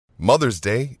Mother's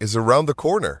Day is around the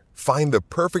corner. Find the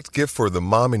perfect gift for the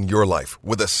mom in your life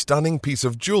with a stunning piece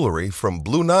of jewelry from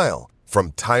Blue Nile.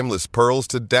 From timeless pearls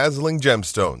to dazzling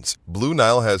gemstones, Blue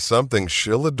Nile has something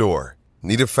she'll adore.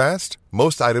 Need it fast?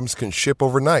 Most items can ship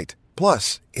overnight.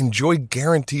 Plus, enjoy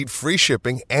guaranteed free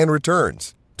shipping and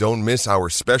returns. Don't miss our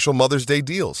special Mother's Day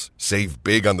deals. Save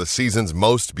big on the season's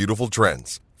most beautiful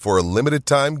trends. For a limited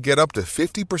time, get up to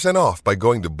 50% off by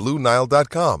going to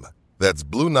BlueNile.com. That's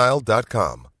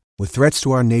BlueNile.com. With threats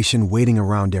to our nation waiting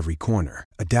around every corner,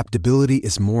 adaptability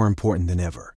is more important than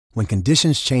ever. When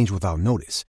conditions change without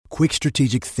notice, quick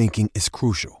strategic thinking is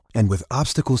crucial. And with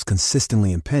obstacles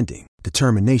consistently impending,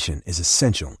 determination is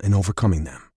essential in overcoming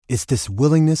them. It's this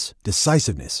willingness,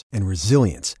 decisiveness, and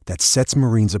resilience that sets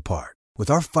Marines apart. With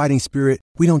our fighting spirit,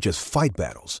 we don't just fight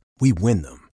battles, we win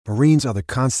them. Marines are the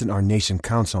constant our nation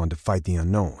counts on to fight the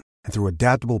unknown. And through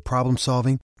adaptable problem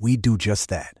solving, we do just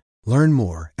that. Learn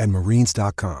more at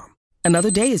marines.com.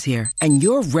 Another day is here, and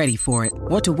you're ready for it.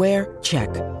 What to wear? Check.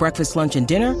 Breakfast, lunch, and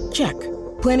dinner? Check.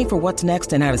 Planning for what's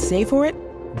next and how to save for it?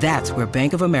 That's where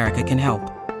Bank of America can help.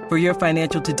 For your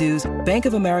financial to-dos, Bank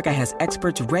of America has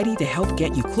experts ready to help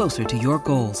get you closer to your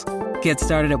goals. Get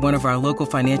started at one of our local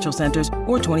financial centers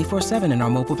or 24/7 in our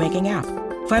mobile banking app.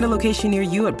 Find a location near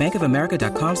you at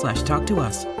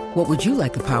bankofamerica.com/talktous. What would you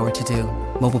like the power to do?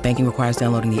 Mobile banking requires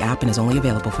downloading the app and is only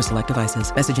available for select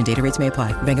devices. Message and data rates may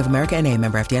apply. Bank of America N.A.,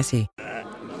 member FDIC.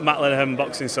 Matt Lenihan,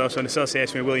 Boxing Social, in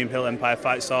association with William Hill Empire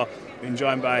Fight Store, being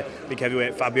joined by big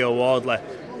heavyweight Fabio Wardley.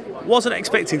 Wasn't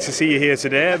expecting to see you here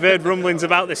today. I've heard rumblings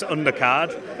about this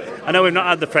undercard. I know we've not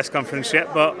had the press conference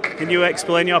yet, but can you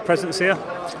explain your presence here?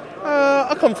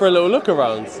 I come for a little look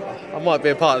around. I might be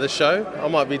a part of the show. I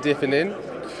might be dipping in.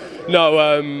 No,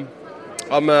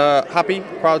 I'm happy,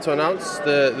 proud to announce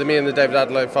the me and the David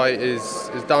Adeleye fight is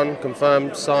done,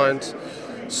 confirmed, signed.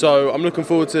 So I'm looking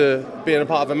forward to being a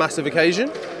part of a massive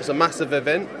occasion. It's a massive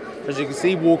event. As you can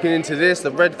see, walking into this,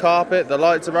 the red carpet, the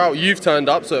lights are out. You've turned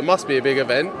up, so it must be a big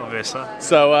event. Obviously.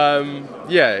 So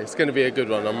yeah, it's going to be a good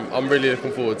one. I'm really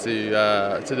looking forward to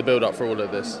the build-up for all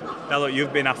of this. Now look,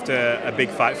 you've been after a big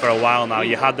fight for a while now.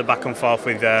 You had the back and forth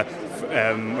with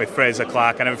Fraser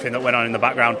Clark and everything that went on in the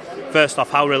background. First off,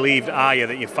 how relieved are you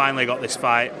that you finally got this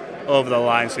fight over the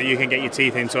line so you can get your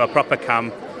teeth into a proper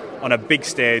camp on a big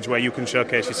stage where you can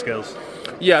showcase your skills?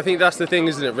 Yeah, I think that's the thing,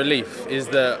 isn't it? Relief is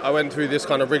that I went through this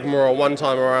kind of rigmarole one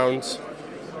time around,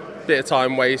 bit of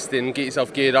time wasting, get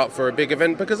yourself geared up for a big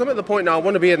event, because I'm at the point now I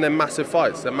want to be in them massive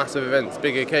fights, them massive events,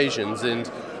 big occasions, and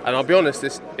I'll be honest,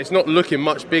 it's not looking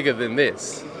much bigger than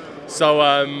this. So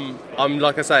I'm,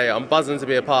 like I say, I'm buzzing to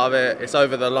be a part of it. It's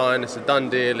over the line, it's a done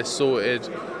deal, it's sorted,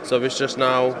 so it's just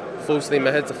now full steam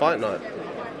ahead to fight night.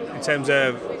 In terms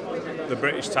of the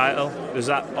British title, is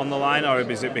that on the line, or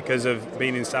is it because of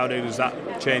being in Saudi, does that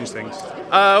change things?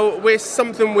 It's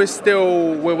something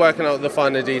we're working out the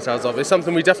finer details of. It's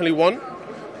something we definitely want,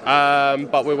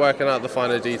 but we're working out the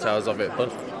finer details of it.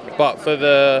 But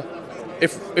for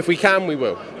if we can, we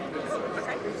will.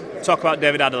 Talk about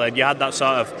David Adeleye. You had that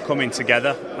sort of coming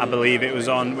together. I believe it was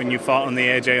on when you fought on the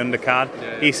AJ undercard.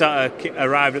 Yeah. He sort of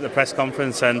arrived at the press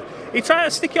conference and he tried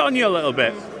to stick it on you a little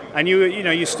bit, and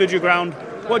you stood your ground.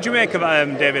 What do you make of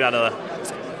David Adeleye?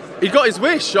 He got his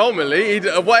wish, ultimately.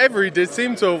 Whatever he did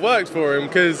seemed to have worked for him,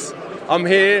 because I'm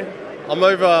here, I'm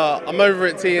over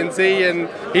at TNT, and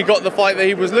he got the fight that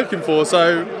he was looking for,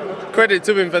 so credit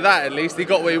to him for that. At least he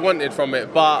got what he wanted from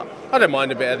it, but I don't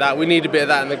mind a bit of that. We need a bit of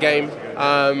that in the game.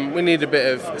 We need a bit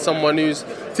of someone who's,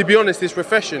 to be honest, it's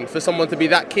refreshing for someone to be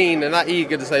that keen and that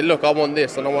eager to say, look, I want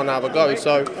this and I want to have a go,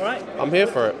 so I'm here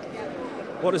for it.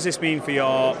 What does this mean for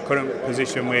your current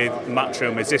position with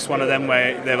Matchroom? Is this one of them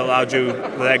where they've allowed you,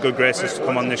 their good graces, to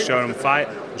come on this show and fight?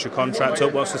 Is your contract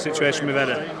up? What's the situation with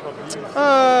Eddie?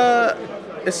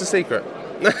 It's a secret.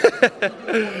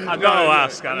 I've got to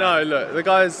ask. No, look, the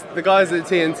guys at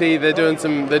TNT, they're doing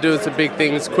some big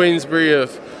things. Queensbury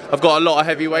have got a lot of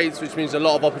heavyweights, which means a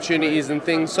lot of opportunities and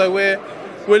things. So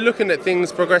we're looking at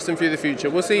things progressing through the future.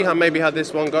 We'll see how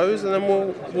this one goes, and then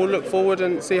we'll look forward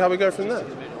and see how we go from there.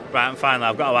 Right, and finally,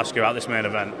 I've got to ask you about this main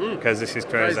event, because this is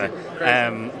crazy.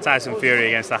 Tyson Fury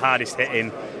against the hardest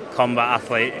hitting combat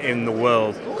athlete in the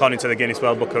world, according to the Guinness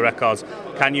World Book of Records.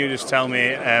 Can you just tell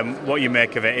me what you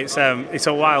make of it? It's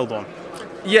a wild one.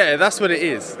 Yeah, that's what it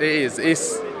is.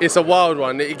 It's a wild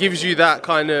one. It gives you that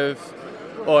kind of,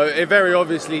 or it very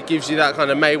obviously gives you that kind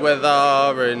of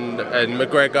Mayweather and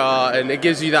McGregor, and it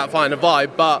gives you that kind of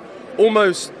vibe, but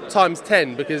almost times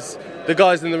 10, because the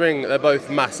guys in the ring, they're both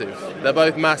massive. They're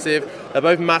both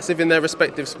massive in their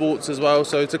respective sports as well.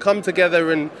 So to come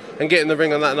together and get in the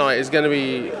ring on that night is going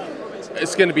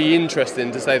to be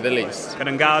interesting, to say the least. Can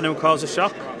Ngannou cause a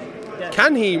shock?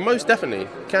 Can he? Most definitely.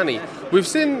 Can he? You've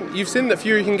seen that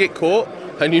Fury can get caught,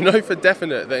 and you know for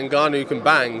definite that Ngannou can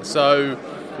bang. So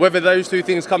whether those two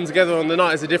things come together on the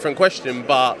night is a different question,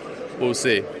 but we'll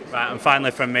see. Right, and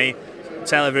finally from me,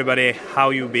 tell everybody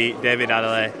how you beat David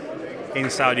Adeleye in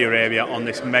Saudi Arabia on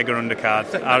this mega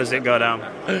undercard. How does it go down?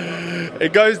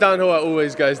 It goes down how it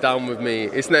always goes down with me.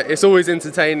 It's always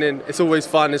entertaining. It's always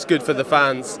fun. It's good for the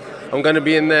fans. I'm going to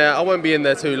be in there. I won't be in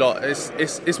there too long.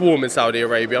 It's warm in Saudi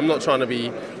Arabia. I'm not trying to be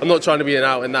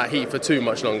out in that heat for too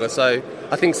much longer. So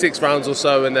I think 6 rounds or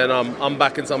so, and then I'm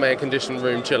back in some air-conditioned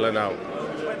room chilling out.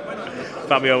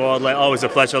 Fabio Wardley, always a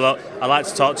pleasure. Look, I'd like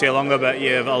to talk to you longer, but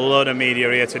you have a load of media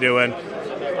here to do, and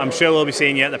I'm sure we'll be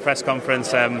seeing you at the press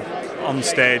conference on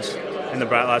stage in the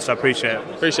bright lights, so I appreciate it.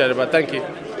 Appreciate it, bud. Thank you.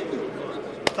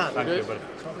 Thank you,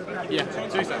 buddy. Yeah,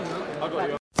 2 seconds. I've got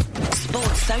you.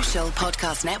 Sports Social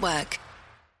Podcast Network.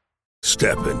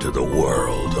 Step into the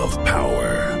world of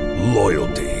power,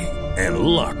 loyalty, and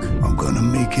luck. I'm gonna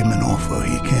make him an offer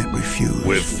he can't refuse.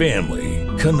 With family,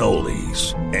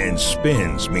 cannolis, and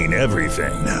spins mean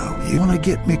everything. Now, you wanna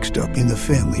get mixed up in the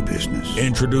family business.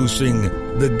 Introducing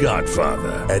The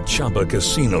Godfather at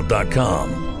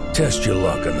ChumbaCasino.com. Test your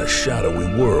luck in the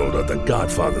shadowy world of The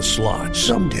Godfather slot.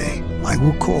 Someday, I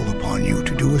will call upon you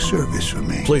to do a service for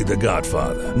me. Play The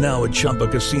Godfather, now at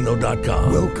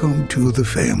ChumbaCasino.com. Welcome to the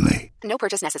family. No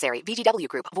purchase necessary. VGW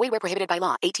Group. Void where prohibited by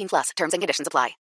law. 18+. Terms and conditions apply.